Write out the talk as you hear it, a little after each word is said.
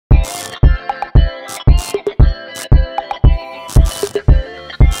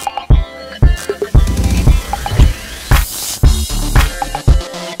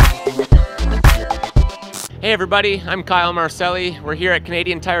Hey everybody, I'm Kyle Marcelli. We're here at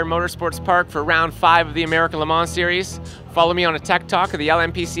Canadian Tire Motorsports Park for round 5 of the American Le Mans Series. Follow me on a tech talk of the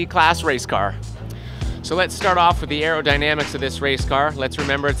LMPC class race car. So let's start off with the aerodynamics of this race car. Let's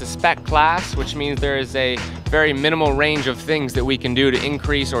remember it's a spec class, which means there is a very minimal range of things that we can do to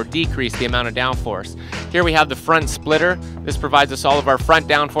increase or decrease the amount of downforce. Here we have the front splitter. This provides us all of our front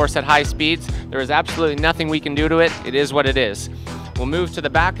downforce at high speeds. There is absolutely nothing we can do to it. It is what it is. We'll move to the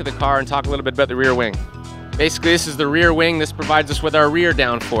back of the car and talk a little bit about the rear wing. Basically, this is the rear wing. This provides us with our rear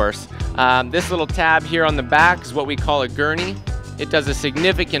downforce. This little tab here on the back is what we call a gurney. It does a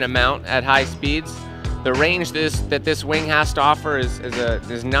significant amount at high speeds. The range that this wing has to offer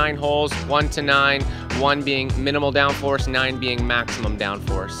is 9 holes, 1 to 9, 1 being minimal downforce, 9 being maximum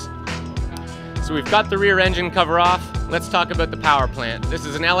downforce. So we've got the rear engine cover off. Let's talk about the power plant. This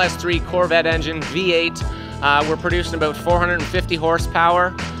is an LS3 Corvette engine, V8. We're producing about 450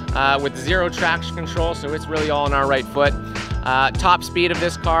 horsepower with 0 traction control, so it's really all on our right foot. Top speed of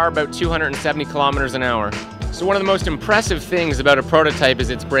this car, about 270 kilometers an hour. So one of the most impressive things about a prototype is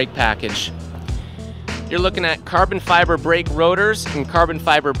its brake package. You're looking at carbon fiber brake rotors and carbon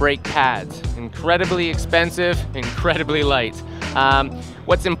fiber brake pads. Incredibly expensive, incredibly light.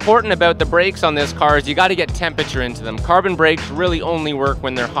 What's important about the brakes on this car is you got to get temperature into them. Carbon brakes really only work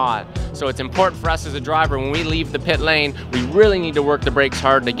when they're hot. So it's important for us as a driver, when we leave the pit lane, we really need to work the brakes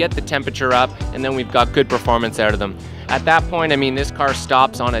hard to get the temperature up, and then we've got good performance out of them. At that point, I mean, this car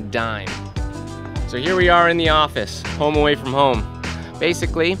stops on a dime. So here we are in the office, home away from home.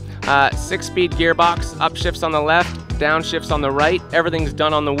 Basically, 6-speed gearbox, upshifts on the left, downshifts on the right, everything's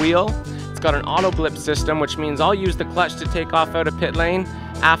done on the wheel. It's got an auto blip system, which means I'll use the clutch to take off out of pit lane.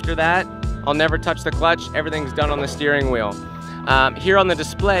 After that, I'll never touch the clutch, everything's done on the steering wheel. Here on the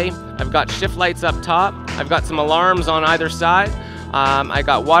display, I've got shift lights up top, I've got some alarms on either side, I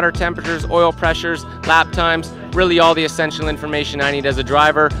got water temperatures, oil pressures, lap times, really all the essential information I need as a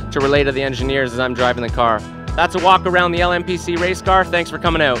driver to relay to the engineers as I'm driving the car. That's a walk around the LMPC race car. Thanks for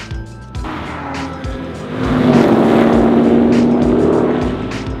coming out.